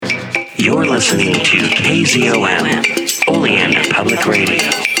You're listening to KZOM, Oleander Public Radio.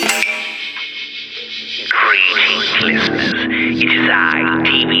 Greetings, listeners. It is I,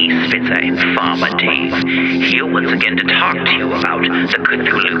 TV Spitzer and Farmer Dave, here once again to talk to you about the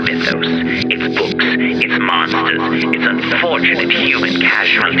Cthulhu mythos, its books, its monsters, its unfortunate human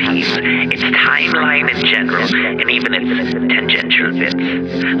casualties, its timeline in general, and even its tangential bits,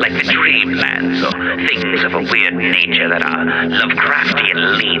 like the dreamlands or things of a weird nature that are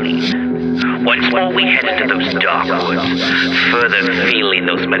Lovecraftian leaning. Once more we head into those dark woods, further feeling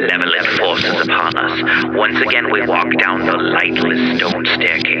those malevolent forces upon us. Once again we walk down the lightless stone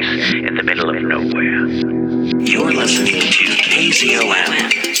staircase in the middle of nowhere. You're listening to KZOM.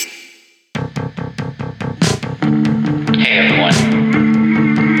 Hey everyone,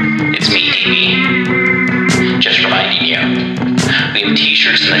 it's me, DB. Just reminding you, we have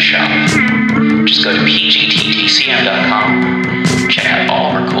t-shirts in the shop. Just go to pgttcm.com. Check out all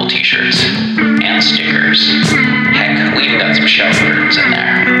of our cool t-shirts and stickers. Heck, we even got some shelf curtains in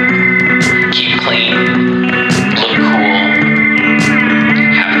there. Keep clean, look cool,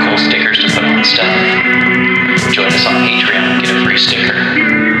 have cool stickers to put on stuff. Join us on Patreon and get a free sticker.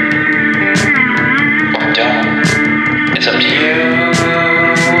 Or don't. It's up to you.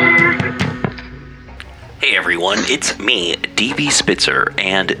 Hey everyone, it's me, DB Spitzer,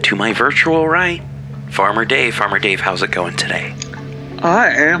 and to my virtual right, Farmer Dave. Farmer Dave, how's it going today?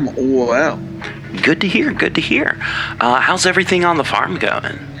 I am well. Good to hear, good to hear. How's everything on the farm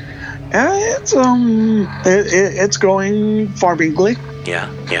going? It's going farmingly. Yeah.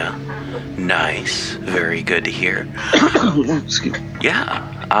 Nice. Very good to hear. Excuse me. Yeah.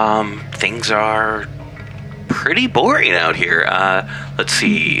 Things are pretty boring out here. Let's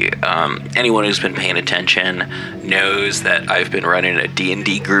see. Anyone who's been paying attention knows that I've been running a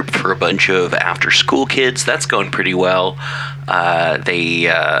D&D group for a bunch of after-school kids. That's going pretty well.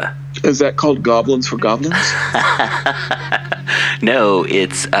 Is that called Goblins for Goblins? No,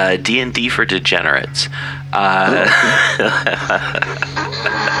 it's D&D for degenerates.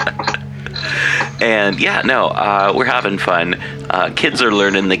 And yeah, no, we're having fun. Kids are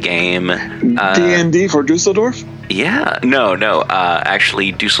learning the game. D&D for Dusseldorf? Yeah, no.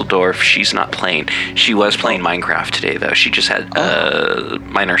 Actually, Dusseldorf, she's not playing. She was playing Minecraft today, though. She just had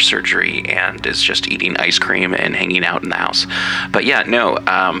minor surgery and is just eating ice cream and hanging out in the house. But yeah, no,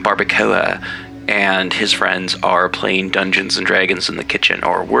 Barbacoa and his friends are playing Dungeons and Dragons in the kitchen,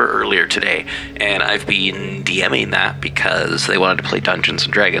 or were earlier today, and I've been DMing that because they wanted to play Dungeons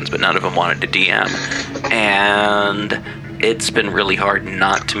and Dragons, but none of them wanted to DM, and it's been really hard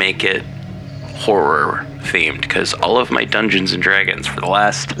not to make it horror themed, because all of my Dungeons and Dragons for the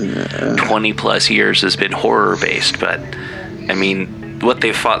last 20 plus years has been horror based, but I mean, what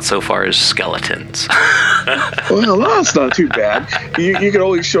they've fought so far is skeletons. Well, that's not too bad. You can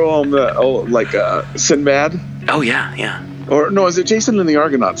always show them Sinbad. Oh yeah. Or no, is it Jason and the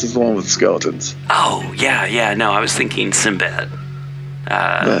Argonauts is the one with skeletons? Oh yeah. No, I was thinking Sinbad.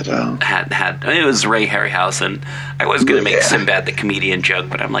 It was Ray Harryhausen. I was going to make Sinbad the comedian joke,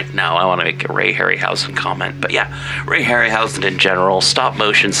 but I'm like, no, I want to make a Ray Harryhausen comment. But yeah, Ray Harryhausen in general, stop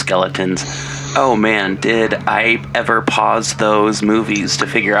motion skeletons. Oh man, did I ever pause those movies to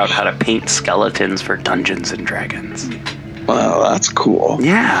figure out how to paint skeletons for Dungeons and Dragons? Wow, that's cool.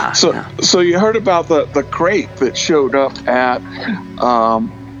 Yeah. So you heard about the crate that showed up at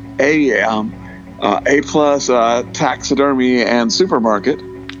A-plus taxidermy and supermarket.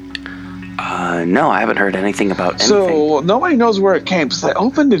 No, I haven't heard anything about anything. So nobody knows where it came. So they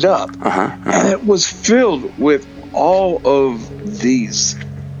opened it up, and it was filled with all of these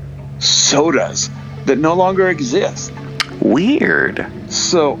sodas that no longer exist. Weird.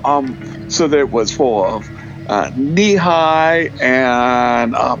 So there was full of Knee High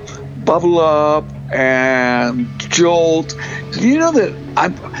and Bubble Up and Jolt. You know that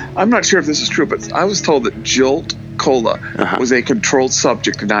I'm not sure if this is true, but I was told that Jolt Cola was a controlled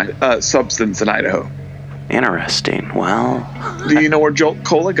substance in Idaho. Interesting. Well, do you know where Jolt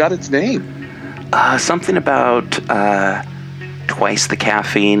Cola got its name? Something about twice the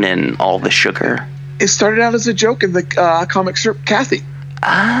caffeine and all the sugar. It started out as a joke in the comic strip Kathy.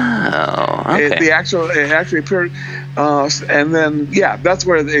 Oh, okay. It actually appeared, and then that's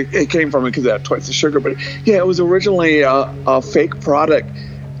where it came from, because it had twice the sugar. But yeah, it was originally a fake product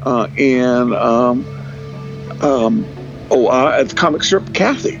at the comic strip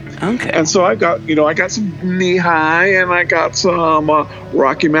Kathy. Okay. And so I got some Knee High, and I got some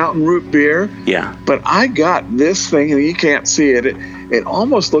Rocky Mountain root beer. Yeah. But I got this thing, and you can't see it. It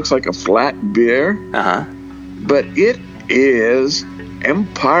almost looks like a flat beer. But it is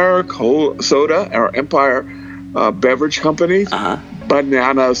Empire Soda, or Empire Beverage Company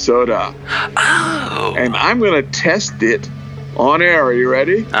banana soda. Oh. And I'm going to test it on air. Are you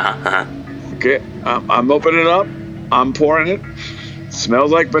ready? Uh-huh. Okay. I'm opening it up. I'm pouring it.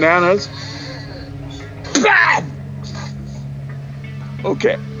 Smells like bananas. Bad!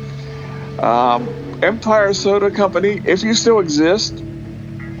 Okay. Empire Soda Company, if you still exist,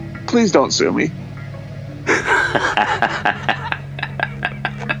 please don't sue me.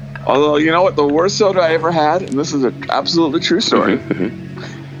 Although, you know what? The worst soda I ever had, and this is an absolutely true story.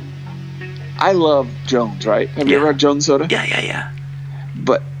 I love Jones, right? Have you ever had Jones soda? Yeah.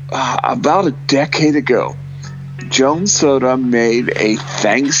 But about a decade ago, Jones Soda made a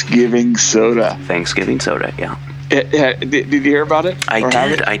Thanksgiving soda. Thanksgiving soda, yeah. Did you hear about it?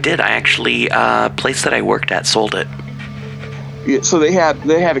 I did. I actually, place that I worked at sold it. Yeah, so it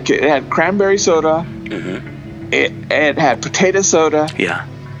had cranberry soda. It had potato soda. Yeah.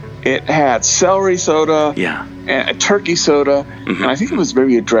 It had celery soda. Yeah. And a turkey soda. And I think it was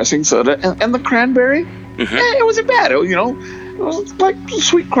maybe a dressing soda. And the cranberry, it wasn't bad. It was like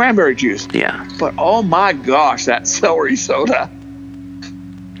sweet cranberry juice. Yeah. But oh my gosh, that celery soda.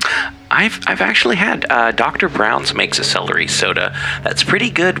 I've actually had Dr. Brown's makes a celery soda that's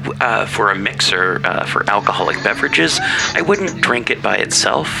pretty good for a mixer for alcoholic beverages. I wouldn't drink it by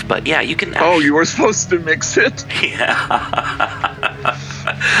itself, but yeah, you can. Oh, you were supposed to mix it? Yeah.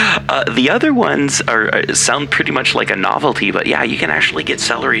 The other ones sound pretty much like a novelty, but yeah, you can actually get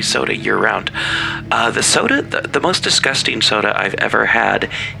celery soda year-round. The most disgusting soda I've ever had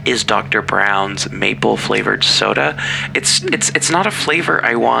is Dr. Brown's maple flavored soda. It's not a flavor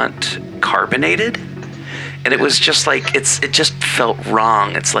I want carbonated, and it was just like it just felt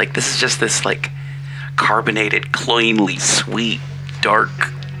wrong. It's like this is just this like carbonated, cloyingly sweet, dark.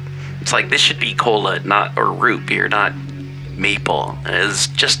 It's like this should be cola, or root beer, not maple. It's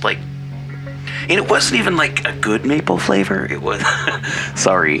just like, and it wasn't even like a good maple flavor. It was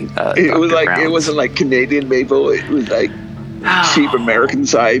sorry. It was like Brown's. It wasn't like Canadian maple. It was like cheap American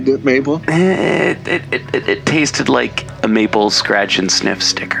side maple. It tasted like a maple scratch and sniff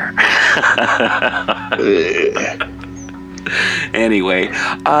sticker. Anyway,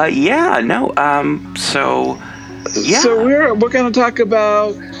 so yeah. So we're going to talk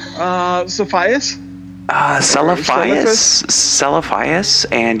about Cephalus. Cephalus,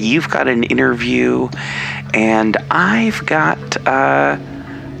 and you've got an interview, and I've got.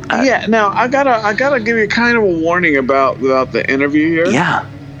 Now I gotta give you kind of a warning about the interview here. Yeah.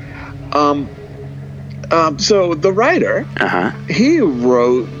 So the writer, he's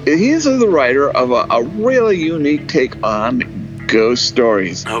the writer of a really unique take on ghost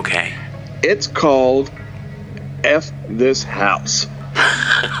stories. Okay. It's called F This House.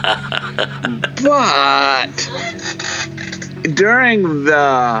 But during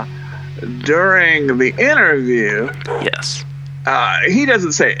the interview, yes, he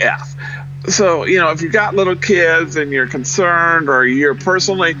doesn't say F. So, if you've got little kids and you're concerned, or you're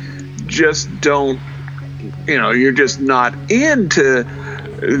personally just don't, you're just not into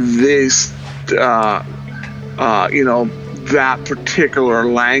this, that particular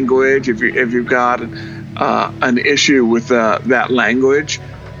language, if you've got an issue with that language,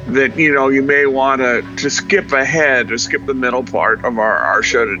 that you may want to skip ahead or skip the middle part of our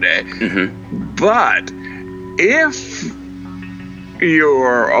show today. But if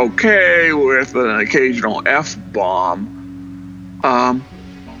you're okay with an occasional F-bomb,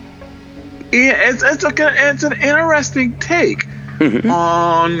 it's an interesting take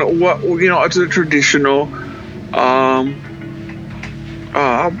on what it's a traditional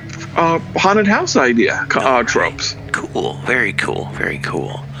haunted house idea, tropes. Cool, very cool, very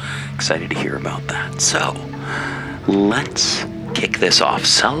cool. Excited to hear about that. So, let's kick this off.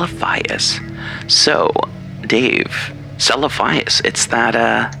 Cephalus. So, Dave, Cephalus, it's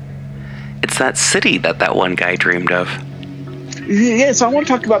that city that one guy dreamed of. Yes, I want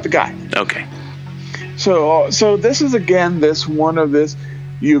to talk about the guy. Okay. So this is again this one of this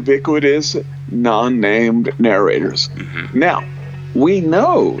ubiquitous non-named narrators. Now, we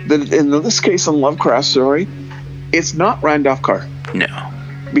know that in this case in Lovecraft's story, it's not Randolph Carter. No.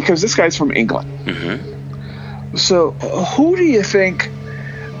 Because this guy's from England. So who do you think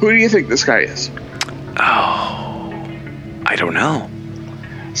this guy is? Oh, I don't know.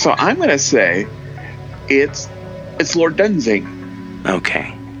 So I'm going to say it's Lord Dunsany.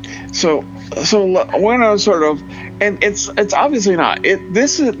 Okay. So we're going to sort of, and it's obviously not.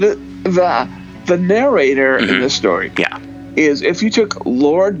 This is the narrator in this story. Yeah. Is if you took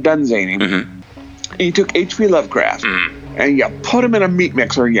Lord Dunsany and you took H.P. Lovecraft and you put them in a meat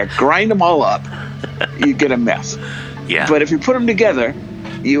mixer and you grind them all up, you get a mess. Yeah. But if you put them together,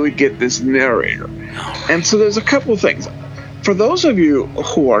 you would get this narrator. And so there's a couple of things. for those of you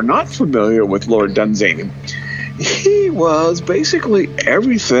who are not familiar with Lord Dunsany, he was basically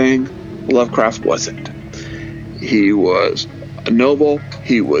everything Lovecraft wasn't. He was noble,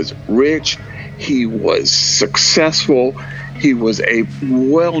 he was rich, he was successful, he was a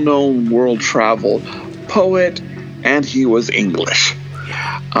well-known world-traveled poet, and he was English.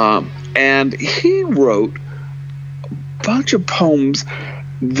 And he wrote a bunch of poems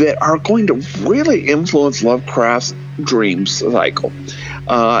that are going to really influence Lovecraft's dream cycle.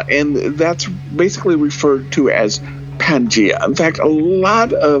 And that's basically referred to as Pangea. In fact, a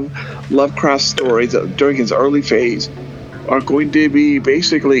lot of Lovecraft stories during his early phase are going to be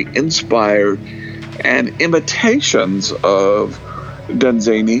basically inspired and imitations of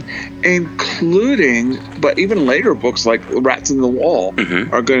Dunsany, including, but even later books like Rats in the Wall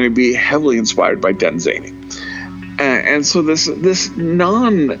are going to be heavily inspired by Dunsany. And so this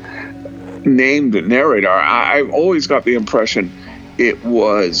non-named narrator, I've always got the impression it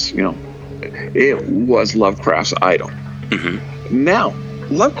was Lovecraft's idol. Now,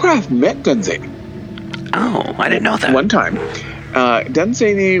 Lovecraft met Dunsany. Oh, I didn't know that. One time.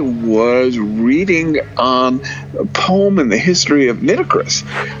 Dunsany was reading on a poem in the history of Nitocris.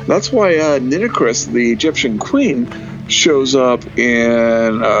 That's why Nitocris, the Egyptian queen, shows up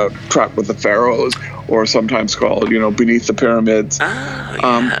in Trapped with the Pharaohs, or sometimes called, Beneath the Pyramids.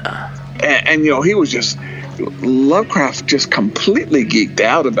 And he was just, Lovecraft just completely geeked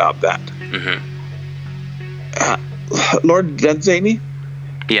out about that. Lord Dunsany?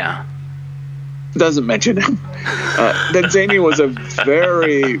 Yeah. Doesn't mention him. Dunsany was a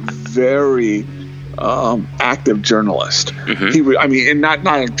very, very active journalist. And not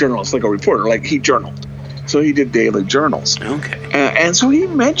a journalist like a reporter, like he journaled. So he did daily journals. Okay. And so he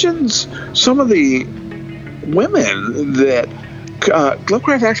mentions some of the women that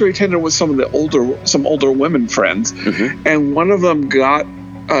Lovecraft actually attended with some older women friends, and one of them got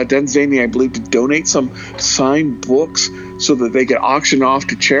Dunsany, I believe, to donate some signed books so that they could auction off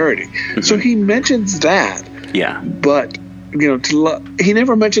to charity. So he mentions that. Yeah. But he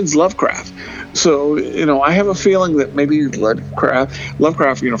never mentions Lovecraft. So I have a feeling that maybe Lovecraft.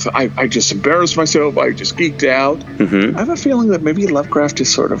 I just embarrassed myself. I just geeked out. I have a feeling that maybe Lovecraft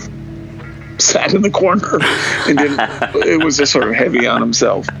just sort of sat in the corner and it was just sort of heavy on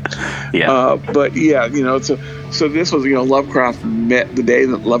himself. But yeah, so this was, Lovecraft met the day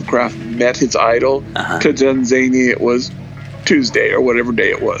that Lovecraft met his idol. To Dunsany, it was Tuesday or whatever day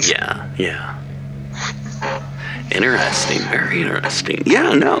it was. Yeah. Interesting, very interesting.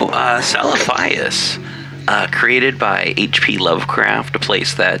 Yeah, no, Salafhias, created by H.P. Lovecraft, a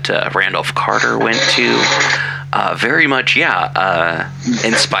place that Randolph Carter went to. Very much,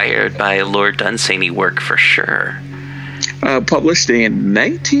 inspired by Lord Dunsany work for sure. Published in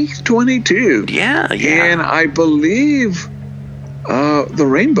 1922. Yeah. And I believe The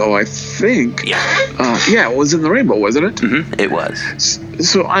Rainbow, I think. It was in The Rainbow, wasn't it? It was.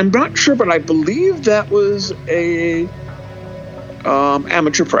 So I'm not sure, but I believe that was a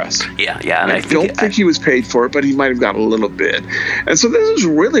amateur press. And I don't think he was paid for it, but he might have got a little bit. And so this is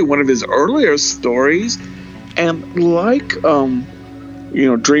really one of his earlier stories. And like,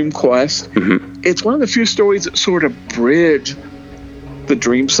 Dream Quest, it's one of the few stories that sort of bridge the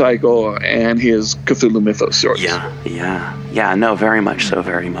dream cycle and his Cthulhu Mythos stories. Yeah, no, very much so.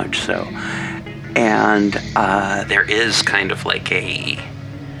 And there is kind of like a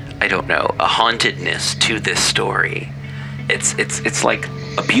hauntedness to this story. It's like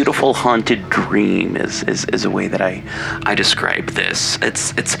a beautiful haunted dream is a way that I describe this.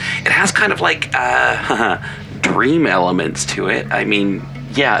 It has kind of like dream elements to it. I mean,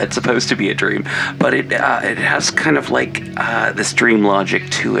 yeah, it's supposed to be a dream, but it has kind of like this dream logic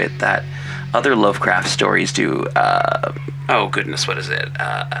to it that other Lovecraft stories do. Oh goodness, what is it?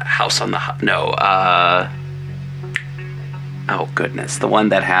 House on the oh goodness, the one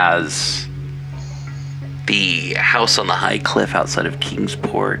that has the house on the high cliff outside of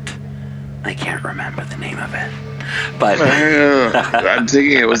Kingsport. I can't remember the name of it, but I'm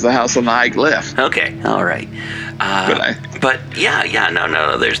thinking it was the house on the high cliff. Okay, all right. But yeah,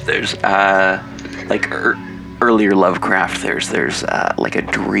 no. There's like earlier Lovecraft. There's like a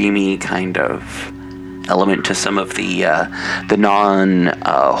dreamy kind of element to some of the non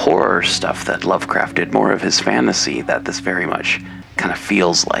horror stuff that Lovecraft did. More of his fantasy that this very much kind of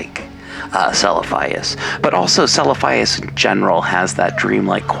feels like. Salafhias, but also Salafhias in general has that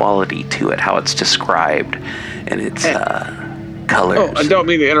dreamlike quality to it, how it's described and its colors. Oh, I don't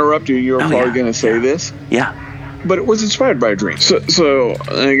mean to interrupt you. You were probably going to say this. Yeah. But it was inspired by a dream. So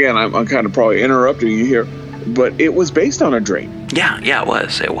again, I'm kind of probably interrupting you here, but it was based on a dream. Yeah, it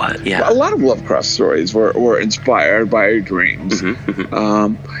was. Yeah. A lot of Lovecraft stories were inspired by dreams.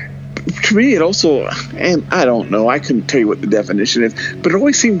 To me, it also, and I don't know, I couldn't tell you what the definition is, but it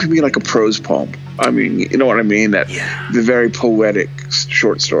always seemed to me like a prose poem. I mean, you know what I mean? The very poetic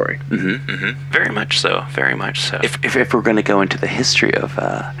short story. Very much so. Very much so. If we're going to go into the history of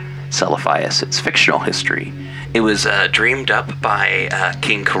Celophaeus, it's fictional history. It was dreamed up by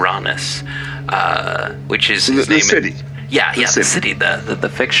King Coronis, which is his name. The city. The city.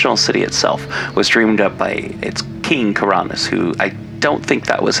 The fictional city itself was dreamed up by its King Coronis, who I don't think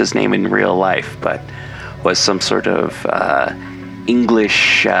that was his name in real life, but was some sort of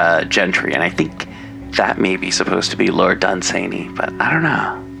English gentry, and I think that may be supposed to be Lord Dunsany, but I don't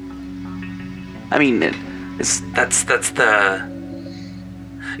know. I mean, that's the...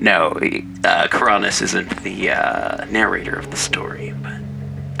 No, Coronis isn't the narrator of the story, but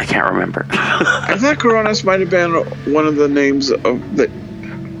I can't remember. I thought Coronis might have been one of the names that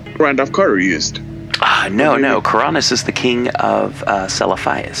Randolph Carter used. No. Coronis is the king of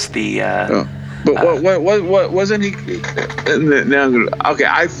Celophaeus. But what wasn't he? Now,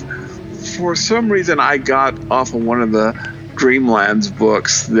 okay, for some reason I got off of one of the Dreamlands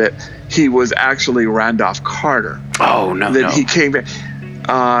books that he was actually Randolph Carter. Oh no! That he came back.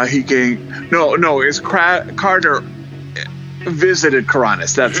 It's Carter visited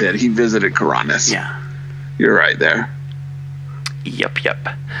Coronis. That's it. He visited Coronis. Yeah, you're right there. Yep.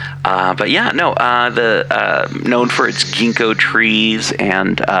 But yeah, no. Known for its ginkgo trees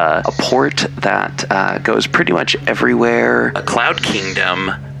and a port that goes pretty much everywhere. A Cloud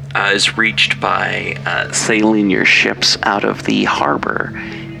Kingdom is reached by sailing your ships out of the harbor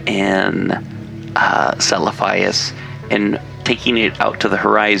in Celophaeus and taking it out to the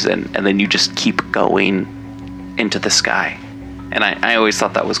horizon, and then you just keep going into the sky. And I always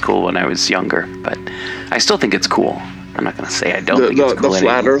thought that was cool when I was younger, but I still think it's cool. I'm not going to say I don't think it's cool. The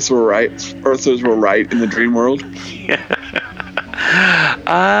flat Earthers were right in the dream world?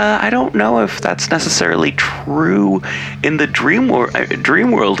 I don't know if that's necessarily true in the dream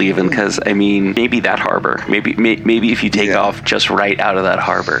world even, because I mean, maybe that harbor, maybe if you take off just right out of that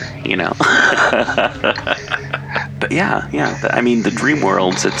harbor, you know. But yeah. I mean, the dream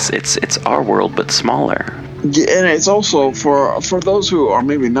worlds, it's our world but smaller. Yeah, and it's also for those who are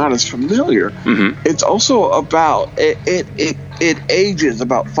maybe not as familiar. It's also about it ages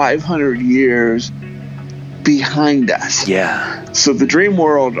about 500 years behind us. Yeah. So the dream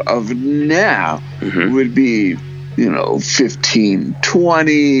world of now would be,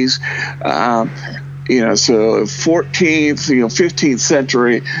 1520s, so 14th, 15th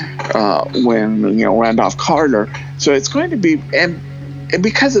century, when Randolph Carter. So it's going to be, and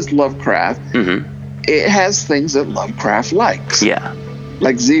because it's Lovecraft, it has things that Lovecraft likes. Yeah.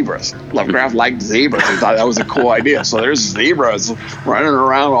 Like zebras. Lovecraft liked zebras. He thought that was a cool idea. So there's zebras running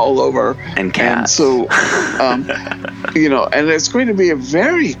around all over. And cats. And so, and it's going to be a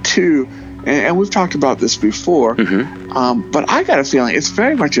very and we've talked about this before, but I got a feeling it's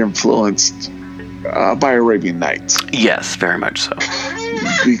very much influenced by Arabian Nights. Yes, very much so.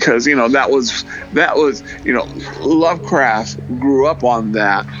 Because that was Lovecraft grew up on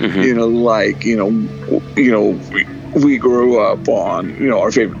that. We grew up on our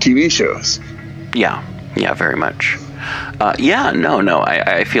favorite TV shows. Yeah, very much.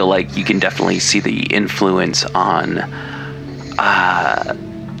 I feel like you can definitely see the influence on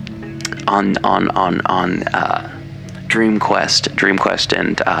Dreamquest,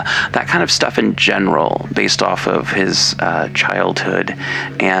 and that kind of stuff in general, based off of his childhood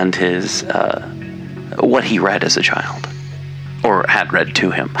and his what he read as a child, or had read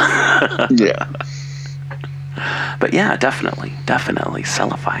to him. Yeah. But yeah, definitely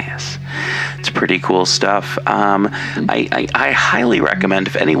Celophaeus. It's pretty cool stuff. I highly recommend,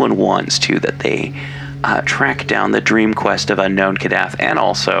 if anyone wants to, that they track down the Dream Quest of Unknown Kadath, and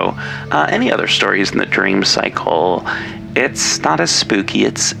also any other stories in the Dream Cycle. It's not as spooky.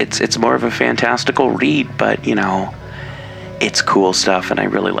 It's more of a fantastical read, but it's cool stuff, and I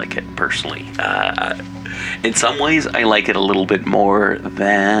really like it personally. In some ways, I like it a little bit more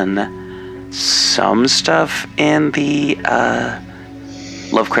than some stuff in the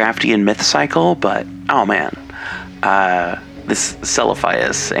Lovecraftian myth cycle, but oh man, this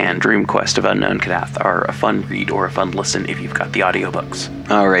Celophaeus and Dream Quest of Unknown Kadath are a fun read or a fun listen if you've got the audiobooks.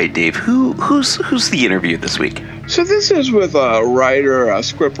 All right, Dave, who's the interview this week? So this is with a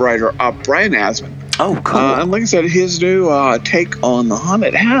script writer, Brian Asman. Oh, cool. And like I said, his new take on the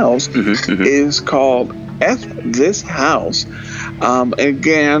haunted house is called F This House.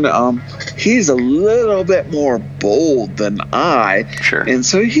 Again, he's a little bit more bold than I. Sure. And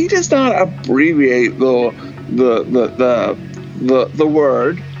so he does not abbreviate the the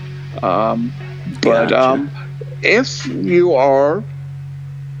word. But Gotcha. if you are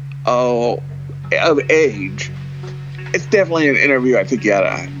of age, it's definitely an interview I think you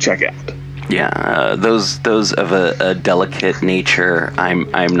gotta check out. Yeah, those of a delicate nature,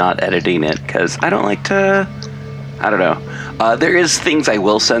 I'm not editing it because I don't like to. I don't know. There is things I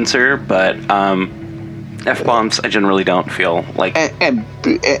will censor, but F-bombs I generally don't feel like. And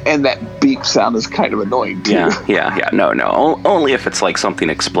that beep sound is kind of annoying too. Yeah. No. Only if it's like something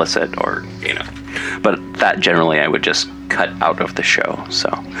explicit or But that generally I would just cut out of the show. So.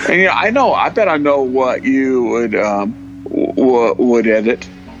 And I bet I know what you would edit.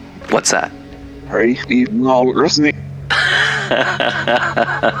 What's that? Hurry, all listening.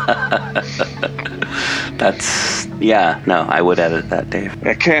 I would edit that, Dave.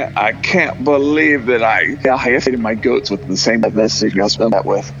 I can't believe that I hated my goats with the same message I spelled that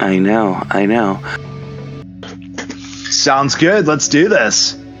with. I know. Sounds good. Let's do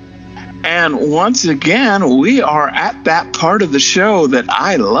this. And once again, we are at that part of the show that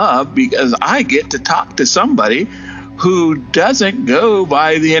I love because I get to talk to somebody who doesn't go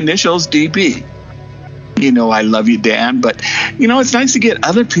by the initials DB. I love you, Dan, but it's nice to get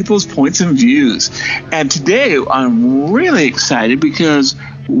other people's points and views. And today I'm really excited because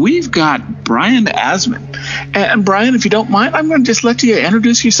we've got Brian Asman. And Brian, if you don't mind, I'm going to just let you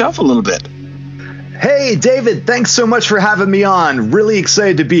introduce yourself a little bit. Hey, David, thanks so much for having me on. Really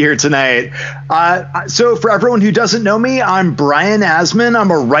excited to be here tonight. So for everyone who doesn't know me, I'm Brian Asman. I'm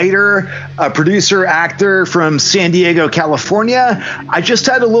a writer, a producer, actor from San Diego, California. I just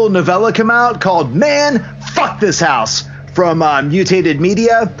had a little novella come out called Man, Fuck This House from Mutated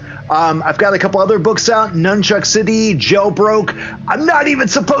Media. I've got a couple other books out, Nunchuck City, Jailbroke, I'm Not Even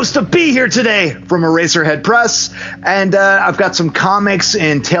Supposed to Be Here Today from Eraserhead Press, and I've got some comics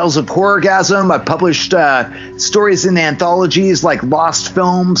in Tales of Horrorgasm. I've published stories in anthologies like Lost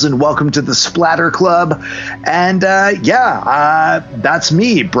Films and Welcome to the Splatter Club, and that's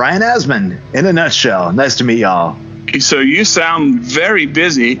me, Brian Asman, in a nutshell. Nice to meet y'all. So you sound very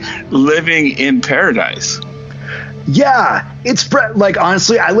busy living in paradise. Yeah, it's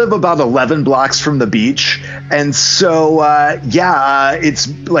honestly, I live about 11 blocks from the beach. And so, it's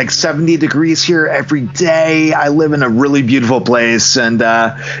like 70 degrees here every day. I live in a really beautiful place. And,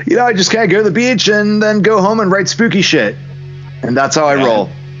 I just kind of go to the beach and then go home and write spooky shit. And that's how I roll.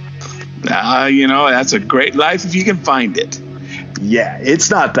 That's a great life if you can find it. Yeah,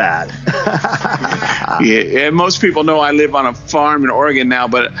 it's not bad. Yeah, most people know I live on a farm in Oregon now,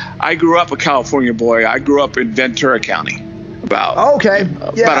 but I grew up a California boy. I grew up in Ventura County, about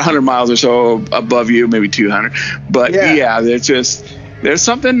 100 miles or so above you, maybe 200. But there's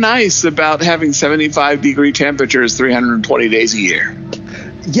something nice about having 75-degree temperatures 320 days a year.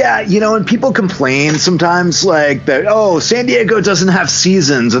 Yeah, and people complain sometimes like that, San Diego doesn't have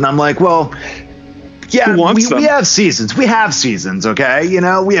seasons. And I'm like, well, yeah, we have seasons. We have seasons, okay?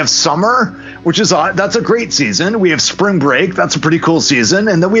 We have summer, which is that's a great season. We have spring break. That's a pretty cool season.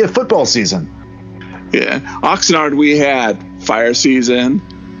 And then we have football season. Yeah. Oxnard, we had fire season,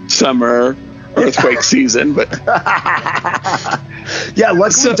 summer, earthquake season, but yeah,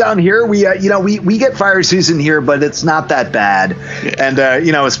 luckily down here we get fire season here, but it's not that bad. Yeah. And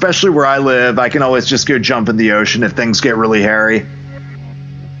especially where I live, I can always just go jump in the ocean if things get really hairy.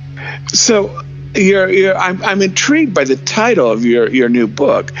 So I'm intrigued by the title of your new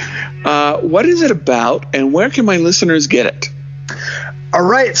book. What is it about, and where can my listeners get it? All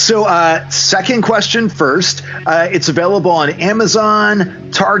right. So second question first. It's available on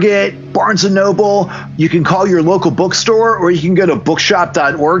Amazon, Target, Barnes & Noble. You can call your local bookstore, or you can go to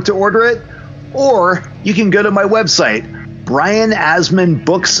bookshop.org to order it. Or you can go to my website,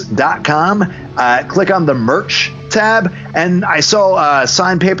 brianasmanbooks.com. Click on the merch tab, and I sell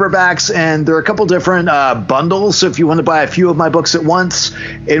signed paperbacks, and there are a couple different bundles. So if you want to buy a few of my books at once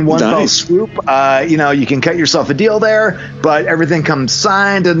in one fell swoop, you can cut yourself a deal there. But everything comes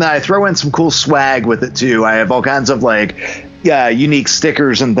signed, and I throw in some cool swag with it too. I have all kinds of unique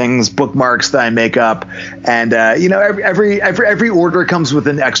stickers and things, bookmarks that I make up, and every order comes with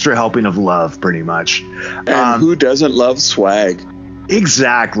an extra helping of love, pretty much. And who doesn't love swag?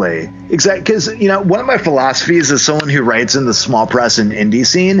 Exactly. Because, one of my philosophies as someone who writes in the small press and indie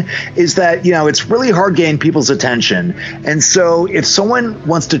scene is that, it's really hard getting people's attention. And so if someone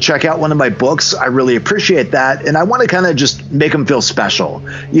wants to check out one of my books, I really appreciate that. And I want to kind of just make them feel special,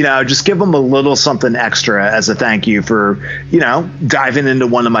 just give them a little something extra as a thank you for, diving into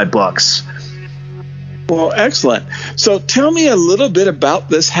one of my books. Well, excellent. So tell me a little bit about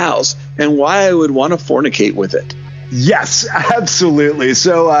this house and why I would want to fornicate with it. Yes, absolutely.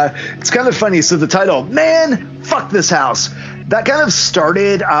 So it's kind of funny. So the title, Man, fuck this house. That kind of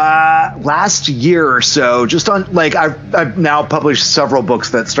started last year or so, just on, like, I've now published several books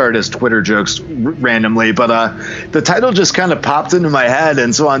that started as Twitter jokes randomly, but the title just kind of popped into my head.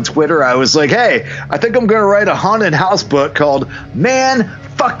 And so on Twitter, I was like, hey, I think I'm going to write a haunted house book called Man,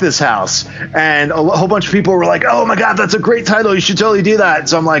 Fuck This House. And a whole bunch of people were like, oh my God, that's a great title. You should totally do that.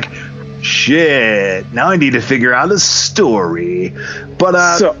 So I'm like, shit, now I need to figure out a story.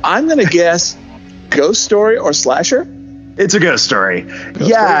 But so I'm going to guess ghost story or slasher? It's a ghost story.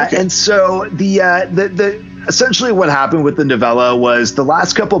 Okay. And so the essentially what happened with the novella was the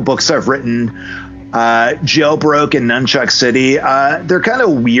last couple books I've written, Jailbroke and Nunchuck City, they're kind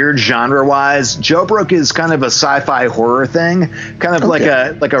of weird genre-wise. Jailbroke is kind of a sci-fi horror thing, kind of like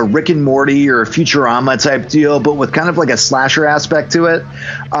a Rick and Morty or a Futurama type deal, but with kind of like a slasher aspect to it.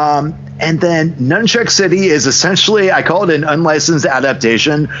 And then Nunchuck City is essentially, I call it an unlicensed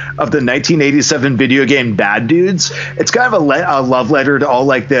adaptation of the 1987 video game Bad Dudes. It's kind of a love letter to all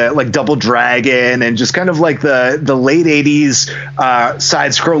like Double Dragon and just kind of like the late 80s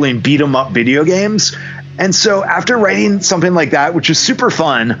side-scrolling beat-em-up video games. And so after writing something like that, which is super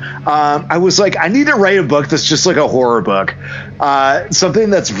fun, I was like, I need to write a book that's just like a horror book, something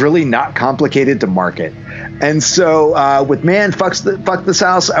that's really not complicated to market. And so with Man, Fuck This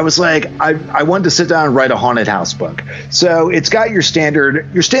House, I was like, I wanted to sit down and write a haunted house book. So it's got your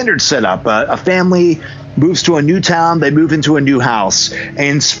standard setup. A family moves to a new town, they move into a new house,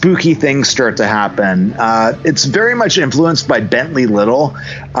 and spooky things start to happen. It's very much influenced by Bentley Little.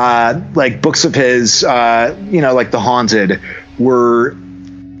 Like books of his, like The Haunted were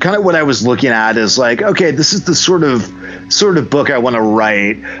kind of what I was looking at is like, okay, this is the sort of book I want to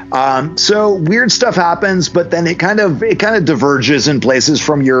write. So weird stuff happens, but then it kind of diverges in places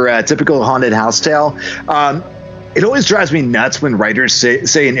from your typical haunted house tale. It always drives me nuts when writers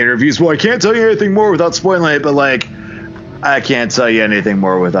say in interviews, well, I can't tell you anything more without spoiling it, but like, I can't tell you anything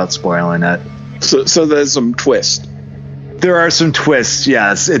more without spoiling it. So there's some twist. There are some twists,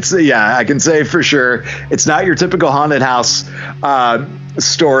 yes. I can say for sure it's not your typical haunted house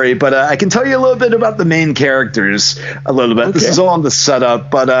story, but I can tell you a little bit about the main characters a little bit. Okay. This is all on the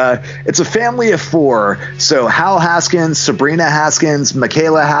setup, but it's a family of four. So Hal Haskins, Sabrina Haskins,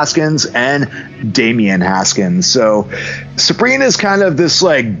 Michaela Haskins, and Damien Haskins. So Sabrina is kind of this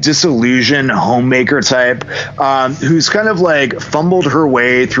like disillusioned homemaker type who's kind of like fumbled her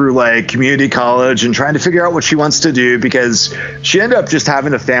way through like community college and trying to figure out what she wants to do because she ended up just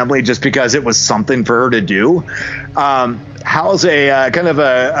having a family just because it was something for her to do. Hal's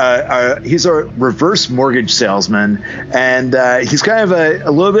he's a reverse mortgage salesman, and he's kind of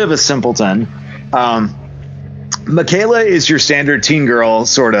a little bit of a simpleton. Michaela is your standard teen girl,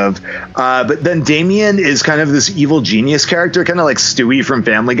 sort of, but then Damien is kind of this evil genius character, kind of like Stewie from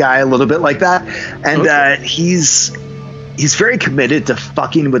Family Guy, a little bit like that, and he's very committed to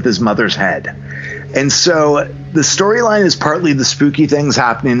fucking with his mother's head. And so the storyline is partly the spooky things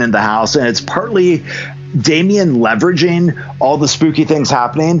happening in the house, and it's partly Damien leveraging all the spooky things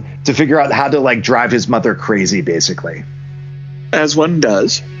happening to figure out how to like drive his mother crazy, basically. As one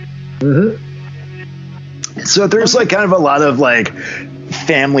does. Mm-hmm. So there's like kind of a lot of like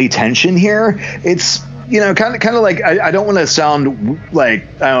family tension here. It's, kind of like, I don't want to sound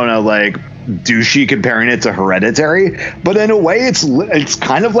like, I don't know, like douchey comparing it to Hereditary, but in a way it's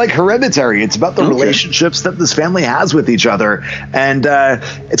kind of like Hereditary. It's about the relationships that this family has with each other. And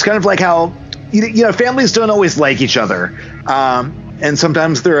it's kind of like how, families don't always like each other. And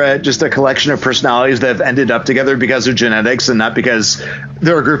sometimes they're just a collection of personalities that have ended up together because of genetics and not because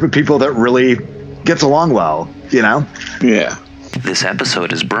they're a group of people that really gets along well, Yeah. This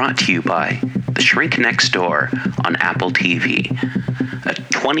episode is brought to you by The Shrink Next Door on Apple TV, a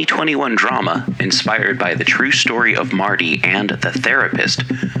 2021 drama inspired by the true story of Marty and the therapist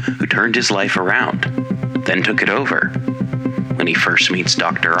who turned his life around, then took it over. When he first meets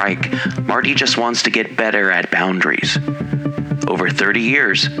Dr. Ike, Marty just wants to get better at boundaries. Over 30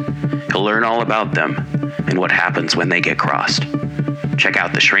 years, he'll learn all about them and what happens when they get crossed. Check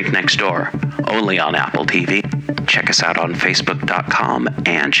out The Shrink Next Door, only on Apple TV. Check us out on Facebook.com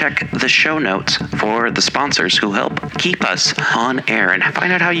and check the show notes for the sponsors who help keep us on air and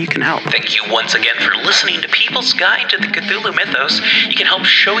find out how you can help. Thank you once again for listening to People's Guide to the Cthulhu Mythos. You can help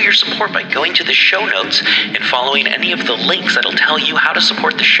show your support by going to the show notes and following any of the links that'll tell you how to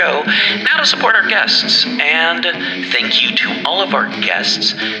support the show and how to support our guests. And thank you to all of our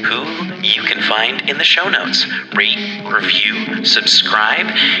guests who you can find in the show notes. Rate, review, subscribe,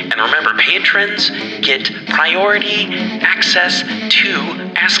 and remember, patrons get priority access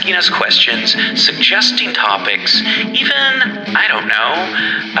to asking us questions, suggesting topics, even, I don't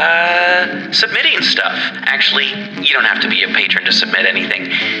know, submitting stuff. Actually, you don't have to be a patron to submit anything.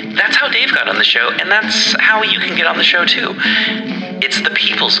 That's how Dave got on the show, and that's how you can get on the show too. It's the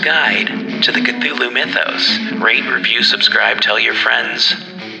People's Guide to the Cthulhu Mythos. Rate, review, subscribe, tell your friends.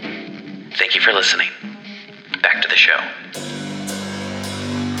 Thank you for listening. Back to the show.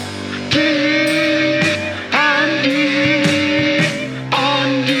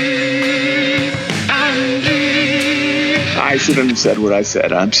 I shouldn't have said what I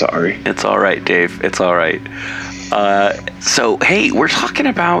said. I'm sorry. It's all right, Dave. It's all right. So, hey, we're talking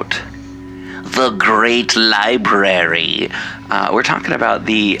about the Great Library. We're talking about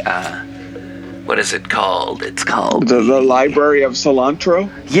the, what is it called? It's called The Library of Cilantro?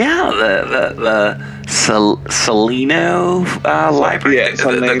 Yeah, the Salino Library. Yeah,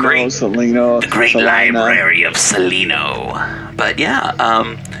 the Great Salina. Library of Salino. But yeah,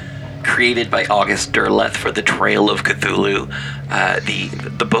 created by August Derleth for the Trail of Cthulhu,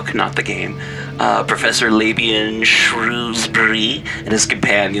 the book, not the game. Professor Labian Shrewsbury and his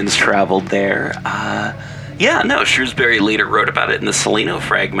companions traveled there. Shrewsbury later wrote about it in the Salino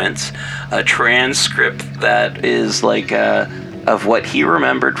Fragments, a transcript that is like of what he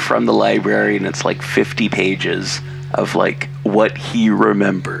remembered from the library, and it's like 50 pages of like what he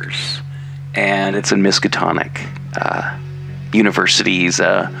remembers, and it's in Miskatonic University's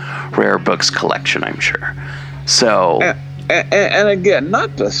rare books collection, I'm sure. So. And again,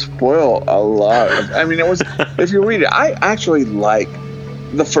 not to spoil a lot. I mean, it was. If you read it, I actually like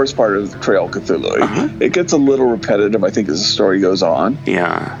the first part of the Trail of Cthulhu. Uh-huh. It gets a little repetitive, I think, as the story goes on.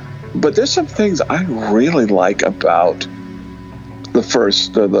 Yeah. But there's some things I really like about the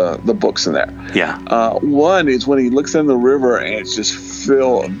first the books in there. Yeah. One is when he looks in the river and it's just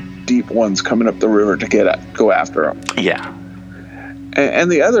full of deep ones coming up the river to go after him. Yeah. And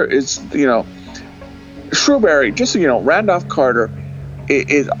the other is, Shrewsbury, just Randolph Carter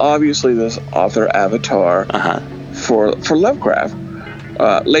is obviously this author avatar for Lovecraft.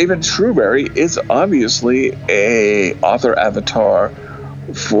 Laban Shrewsbury is obviously a author avatar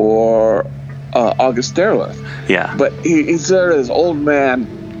for August Derleth. Yeah. But he's there as old man,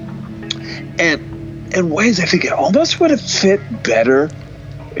 and in ways I think it almost would have fit better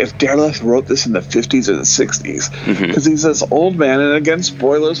if Derleth wrote this in the 50s or the 60s, because he's this old man, and again,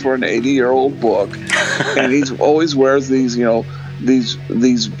 spoilers for an 80-year-old book, and he always wears these,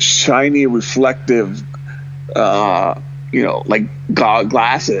 these shiny, reflective, like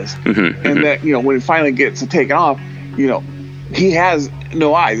glasses, and that, when he finally gets it taken off, he has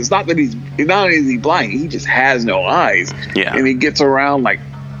no eyes. It's not that not only is he blind, he just has no eyes. Yeah. And he gets around like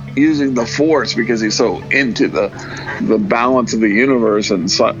using the Force because he's so into the balance of the universe or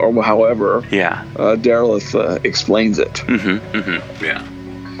however. Yeah. Derleth explains it. Yeah.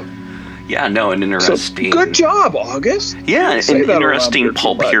 Yeah. No, an interesting. So, good job, August. Yeah, an interesting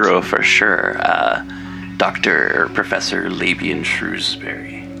pulp hero for sure. Professor Labian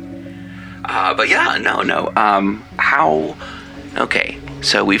Shrewsbury. But yeah, no. Okay,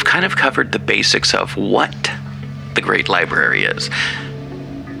 so we've kind of covered the basics of what the Great Library is.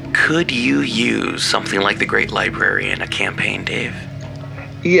 Could you use something like the Great Library in a campaign, Dave?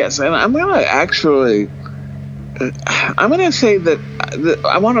 Yes, and I'm going to say that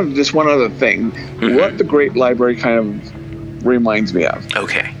I want to just one other thing. What the Great Library kind of reminds me of.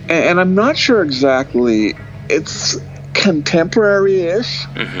 Okay. And I'm not sure exactly. It's contemporary-ish.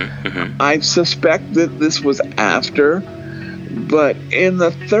 I suspect that this was after, but in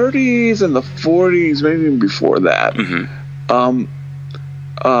the 30s and the 40s, maybe even before that,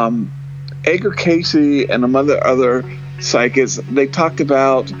 Edgar Casey and other psychics, they talked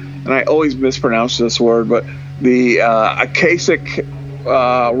about, and I always mispronounce this word, but the Akashic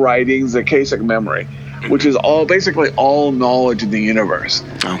writings, the Akashic memory, which is basically all knowledge in the universe.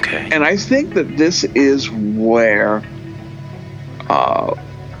 Okay. And I think that this is where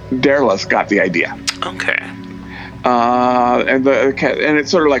Derleth got the idea. Okay. And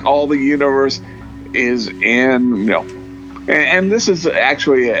it's sort of like all the universe is in, and this is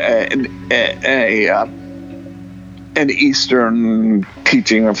actually an Eastern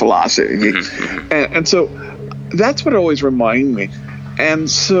teaching of philosophy, and so that's what always reminds me. And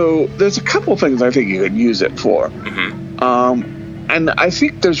so there's a couple of things I think you could use it for. And I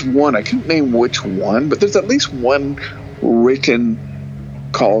think there's one, I can't name which one, but there's at least one written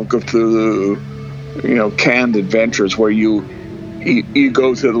Call of Cthulhu, canned adventures where you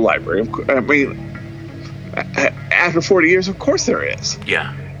go to the library. I mean, after 40 years, of course there is.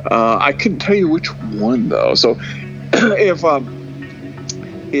 Yeah. I couldn't tell you which one though. So if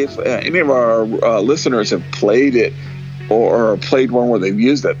any of our listeners have played it or played one where they've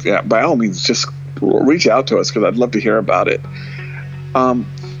used it, yeah, by all means, just reach out to us because I'd love to hear about it.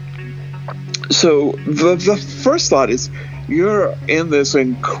 So the first thought is you're in this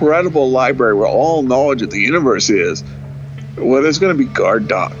incredible library where all knowledge of the universe is. Well, there's going to be guard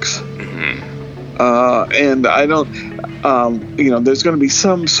dogs. And I don't, there's going to be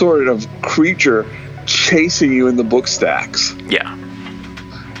some sort of creature chasing you in the book stacks. Yeah.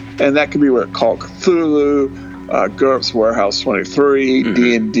 And that could be what Call of Cthulhu, GURPS Warehouse 23,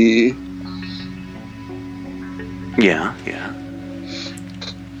 D&D. Yeah.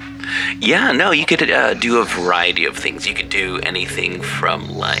 Yeah, no, you could do a variety of things. You could do anything from,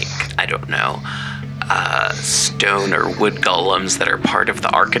 like, I don't know, stone or wood golems that are part of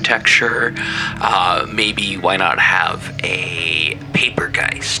the architecture. Maybe why not have a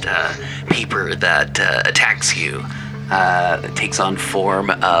papergeist, paper that attacks you, that takes on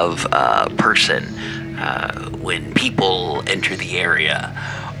form of a person when people enter the area.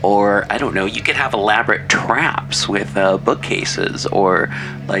 Or, I don't know, you could have elaborate traps with bookcases or,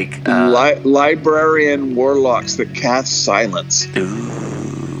 like... librarian warlocks that cast silence. Ooh.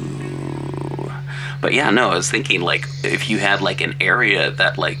 But yeah, no, I was thinking, like, if you had, like, an area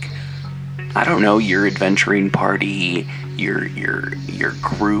that, like, I don't know, your adventuring party, your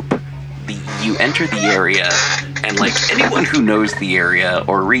group, you enter the area, and, like, anyone who knows the area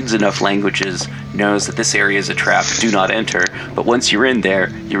or reads enough languages knows that this area is a trap, do not enter. But once you're in there,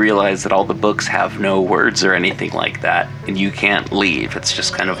 you realize that all the books have no words or anything like that, and you can't leave. It's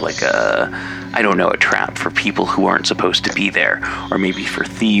just kind of like a trap for people who aren't supposed to be there, or maybe for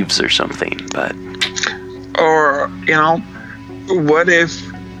thieves or something, but... Or, what if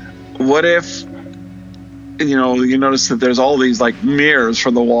you notice that there's all these, like, mirrors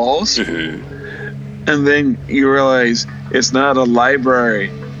for the walls, and then you realize it's not a library,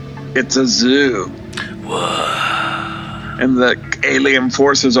 it's a zoo. Whoa. And the alien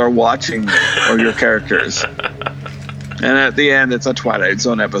forces are watching you, or your characters. And at the end, it's a Twilight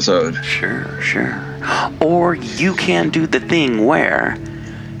Zone episode. Sure. Or you can do the thing where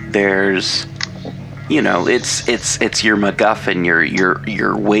there's, it's your MacGuffin,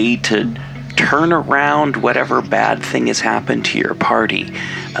 your way to turn around whatever bad thing has happened to your party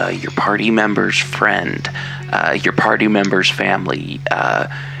member's friend, your party member's family,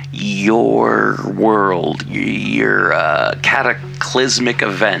 your world, your cataclysmic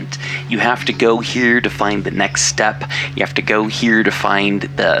event. You have to go here to find the next step. You have to go here to find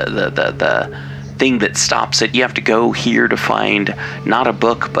the thing that stops it. You have to go here to find not a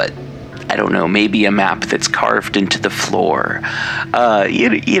book, but I don't know, maybe a map that's carved into the floor.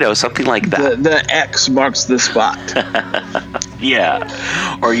 Something like that. The X marks the spot. Yeah.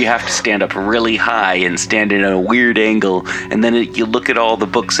 Or you have to stand up really high and stand in a weird angle, and then you look at all the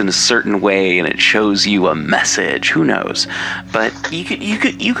books in a certain way, and it shows you a message. Who knows? But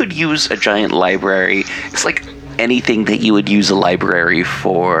you could use a giant library. It's like anything that you would use a library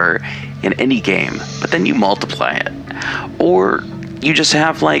for in any game, but then you multiply it. Or you just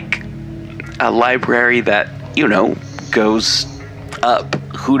have, like, a library that, goes up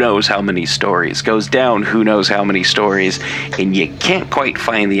who knows how many stories, goes down who knows how many stories, and you can't quite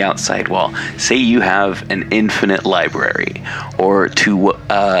find the outside wall. Say you have an infinite library, or to what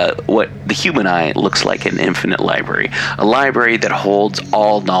the human eye looks like an infinite library, a library that holds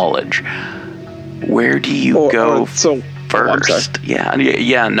all knowledge. Where do you go first? No.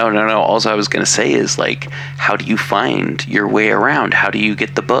 All I was going to say is, like, how do you find your way around? How do you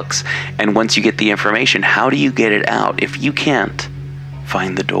get the books? And once you get the information, how do you get it out if you can't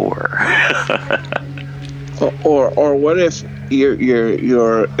find the door? or what if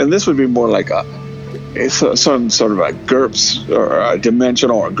you're and this would be more like some sort of a GURPS or a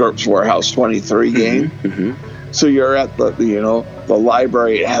Dimensional or GURPS Warehouse 23 game. Mm-hmm. So you're at the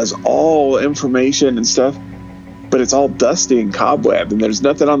library. It has all information and stuff, but it's all dusty and cobweb, and there's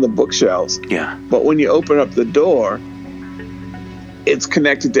nothing on the bookshelves. Yeah. But when you open up the door, it's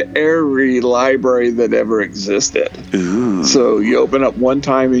connected to every library that ever existed. Ooh. So you open up one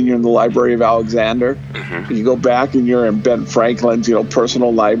time and you're in the Library of Alexander. Mm-hmm. You go back and you're in Ben Franklin's,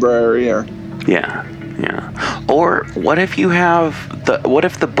 personal library. Yeah. Or what if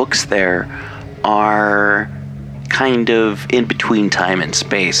the books there are kind of in between time and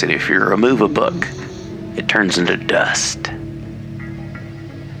space, and if you remove a book, it turns into dust.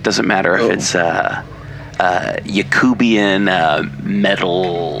 Doesn't matter if it's a Yakubian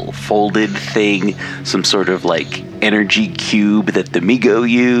metal folded thing, some sort of like energy cube that the Migo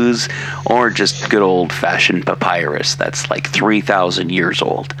use, or just good old-fashioned papyrus that's like 3,000 years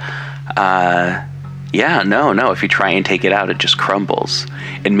old. No, if you try and take it out, it just crumbles.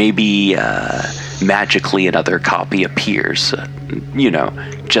 And maybe magically another copy appears,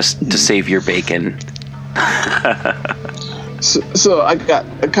 just to save your bacon. So I got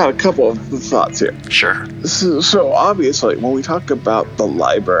a couple of thoughts here. Sure. So obviously, when we talk about the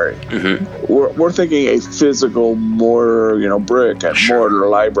library, Mm-hmm. we're thinking a physical mortar, brick and mortar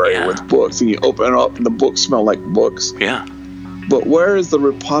library with books, and you open it up and the books smell like books. Yeah. But where is the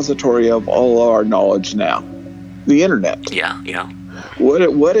repository of all our knowledge now? The internet. Yeah.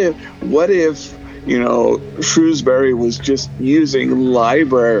 What if Shrewsbury was just using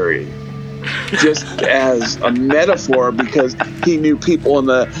library just as a metaphor because he knew people in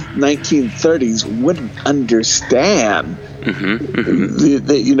the 1930s wouldn't understand.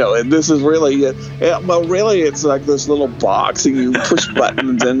 And this is really really it's like this little box and you push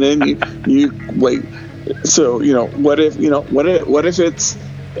buttons and then you wait. So what if it's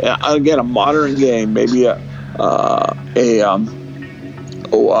again a modern game, maybe a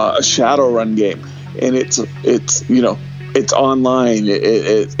Shadowrun game, and it's online,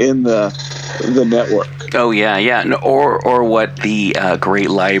 it's in the network. Oh yeah. Or what the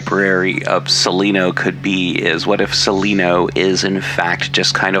Great Library of Salino could be is, what if Salino is in fact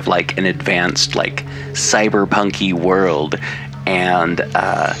just kind of like an advanced like cyberpunky world, and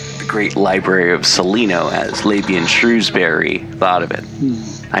the Great Library of Salino, as Labian Shrewsbury thought of it.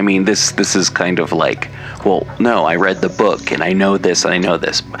 I mean, this is kind of like, well, no, I read the book and I know this and I know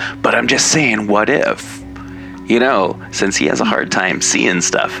this, but I'm just saying, what if? Since he has a hard time seeing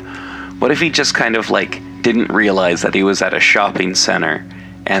stuff, what if he just kind of like didn't realize that he was at a shopping center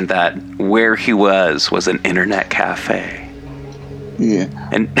and that where he was an internet cafe? Yeah.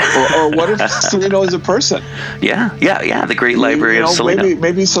 And or what if Salino is a person? Yeah. The Great Library of Salino.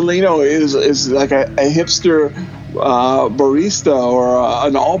 Maybe Salino is like a hipster barista or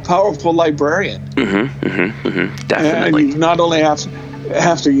an all-powerful librarian. Definitely. And you not only have to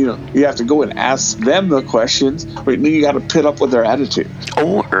you have to go and ask them the questions, but then you got to pit up with their attitude.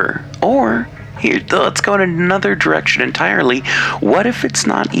 Or here, let's go in another direction entirely. What if it's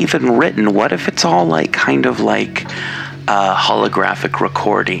not even written? What if it's all like kind of like holographic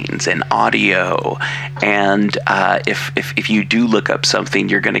recordings and audio, and if you do look up something,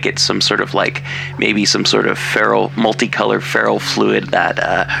 you're going to get some sort of like maybe some sort of multicolored feral fluid that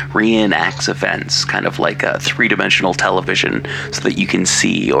reenacts events, kind of like a three-dimensional television, so that you can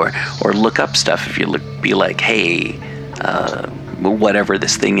see or look up stuff. If you be like, hey, whatever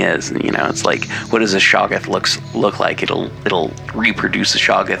this thing is, and it's like, what does a Shoggoth look like? It'll reproduce a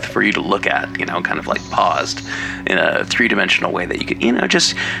Shoggoth for you to look at, kind of like paused in a three-dimensional way that you could,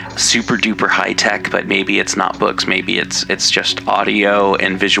 just super duper high tech, but maybe it's not books, maybe it's just audio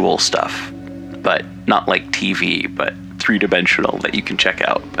and visual stuff, but not like TV, but three-dimensional that you can check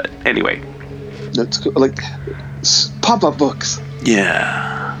out. But anyway, that's cool. Like pop-up books.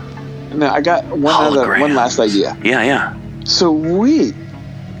 Yeah. Now I got one last idea. Yeah. So we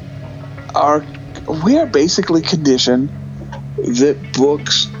are basically conditioned that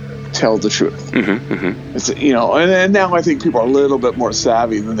books tell the truth. It's, and now I think people are a little bit more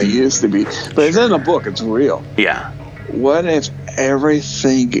savvy than they used to be. But it's in a book; it's real. Yeah. What if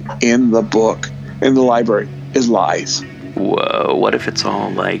everything in the book, in the library, is lies? Whoa! What if it's all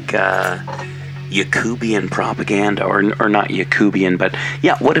like Yakubian propaganda, or not Yakubian, but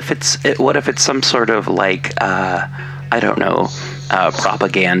yeah? What if it's some sort of like I don't know,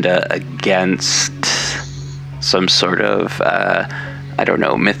 propaganda against some sort of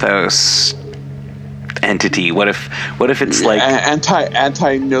mythos entity? What if it's like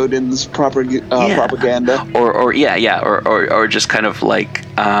anti-Nodin's propaganda, or just kind of like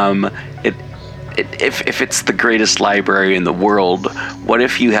if it's the greatest library in the world, what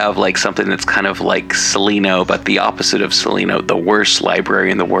if you have like something that's kind of like Salino, but the opposite of Salino, the worst library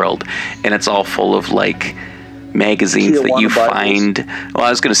in the world, and it's all full of like magazines that you find. Well, I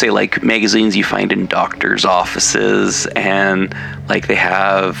was going to say like magazines you find in doctors' offices, and like they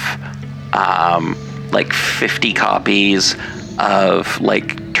have like 50 copies of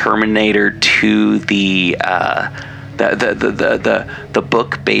like Terminator 2, the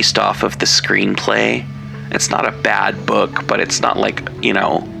book based off of the screenplay. It's not a bad book, but it's not like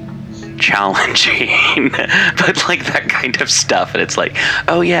challenging, but like that kind of stuff. And it's like,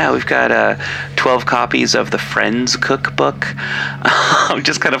 oh yeah, we've got 12 copies of the Friends cookbook.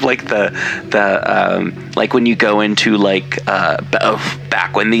 Just kind of like the like when you go into like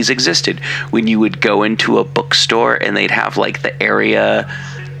back when these existed, when you would go into a bookstore and they'd have like the area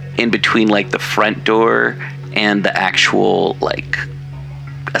in between like the front door and the actual like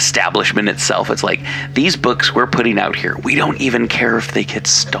establishment itself. It's like, these books we're putting out here, we don't even care if they get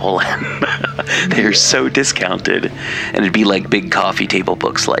stolen. They're so discounted. And it'd be like big coffee table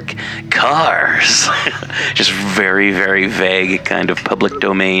books like Cars. Just very, very vague kind of public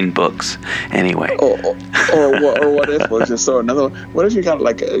domain books. Anyway. Or what if, let's just throw another one. What if you got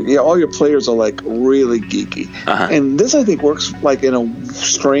like, all your players are like really geeky. And this I think works like in a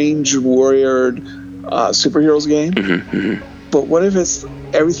strange, weird superheroes game. But what if it's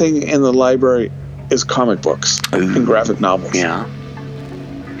everything in the library is comic books and graphic novels?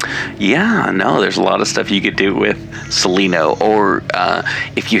 Yeah, no, there's a lot of stuff you could do with Celino. Or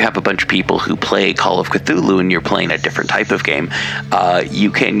if you have a bunch of people who play Call of Cthulhu and you're playing a different type of game,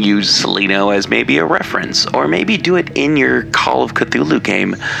 you can use Celino as maybe a reference. Or maybe do it in your Call of Cthulhu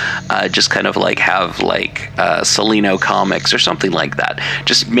game. Just kind of like have like Celino comics or something like that.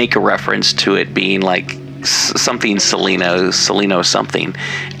 Just make a reference to it being like something Celino something,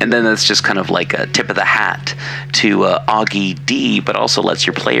 and then that's just kind of like a tip of the hat to Augie D, but also lets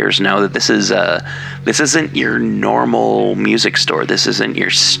your players know that this isn't your normal music store. This isn't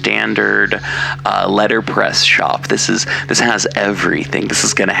your standard letterpress shop. This has everything. This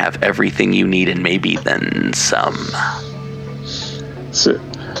is going to have everything you need and maybe then some.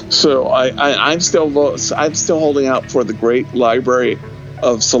 So I'm still holding out for the great library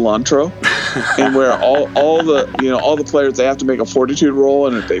of cilantro, and where all the players, they have to make a fortitude roll,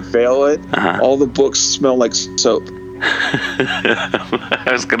 and if they fail it, all the books smell like soap. I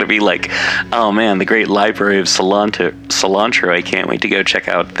was gonna be like, oh man, the great library of cilantro. I can't wait to go check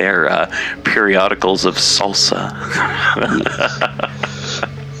out their periodicals of salsa.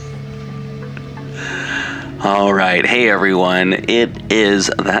 All right, hey everyone, it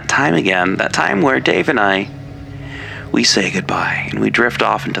is that time again, that time where Dave and I, we say goodbye and we drift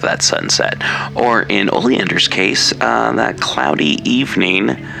off into that sunset, or in Oleander's case, that cloudy evening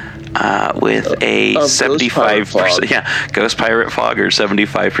with a 75% ghost pirate fog, or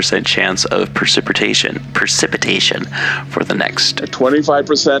 75% chance of precipitation for the next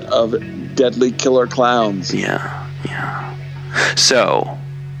 25% of deadly killer clowns. Yeah. So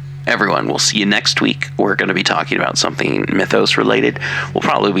everyone, we'll see you next week. We're going to be talking about something mythos related. We'll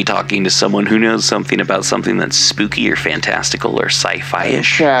probably be talking to someone who knows something about something that's spooky or fantastical or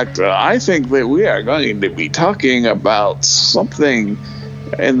sci-fi-ish. In fact, I think that we are going to be talking about something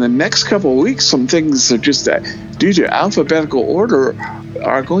in the next couple of weeks. Some things that just due to alphabetical order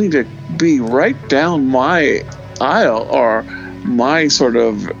are going to be right down my aisle, or my sort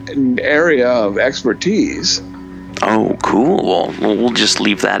of area of expertise. Oh, cool. Well, we'll just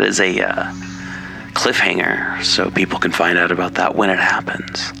leave that as a cliffhanger so people can find out about that when it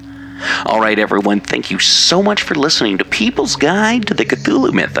happens. All right, everyone, thank you so much for listening to People's Guide to the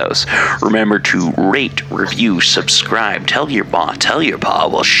Cthulhu Mythos. Remember to rate, review, subscribe, tell your pa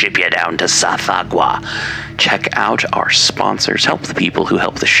we'll ship you down to Sathagua. Check out our sponsors, help the people who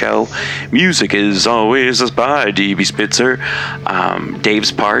help the show. Music is always by DB Spitzer.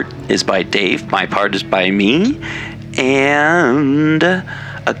 Dave's part is by Dave, my part is by me. And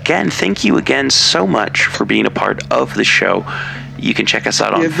again, thank you again so much for being a part of the show. You can check us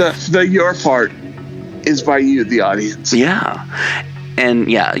out on... your part is by you, the audience. Yeah. And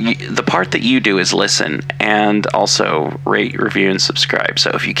yeah, the part that you do is listen and also rate, review, and subscribe.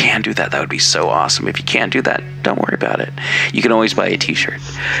 So if you can do that, that would be so awesome. If you can't do that, don't worry about it. You can always buy a t-shirt.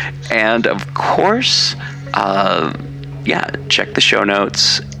 And of course, check the show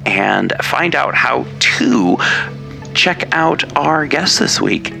notes and find out how to check out our guests this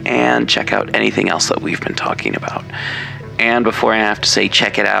week and check out anything else that we've been talking about. And before I have to say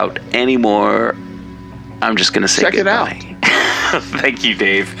check it out anymore, I'm just going to say goodbye. Check it out. Thank you,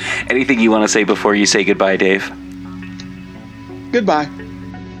 Dave. Anything you want to say before you say goodbye, Dave? Goodbye.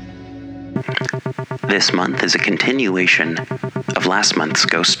 This month is a continuation of last month's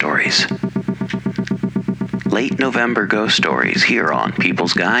ghost stories. Late November ghost stories here on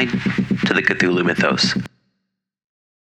People's Guide to the Cthulhu Mythos.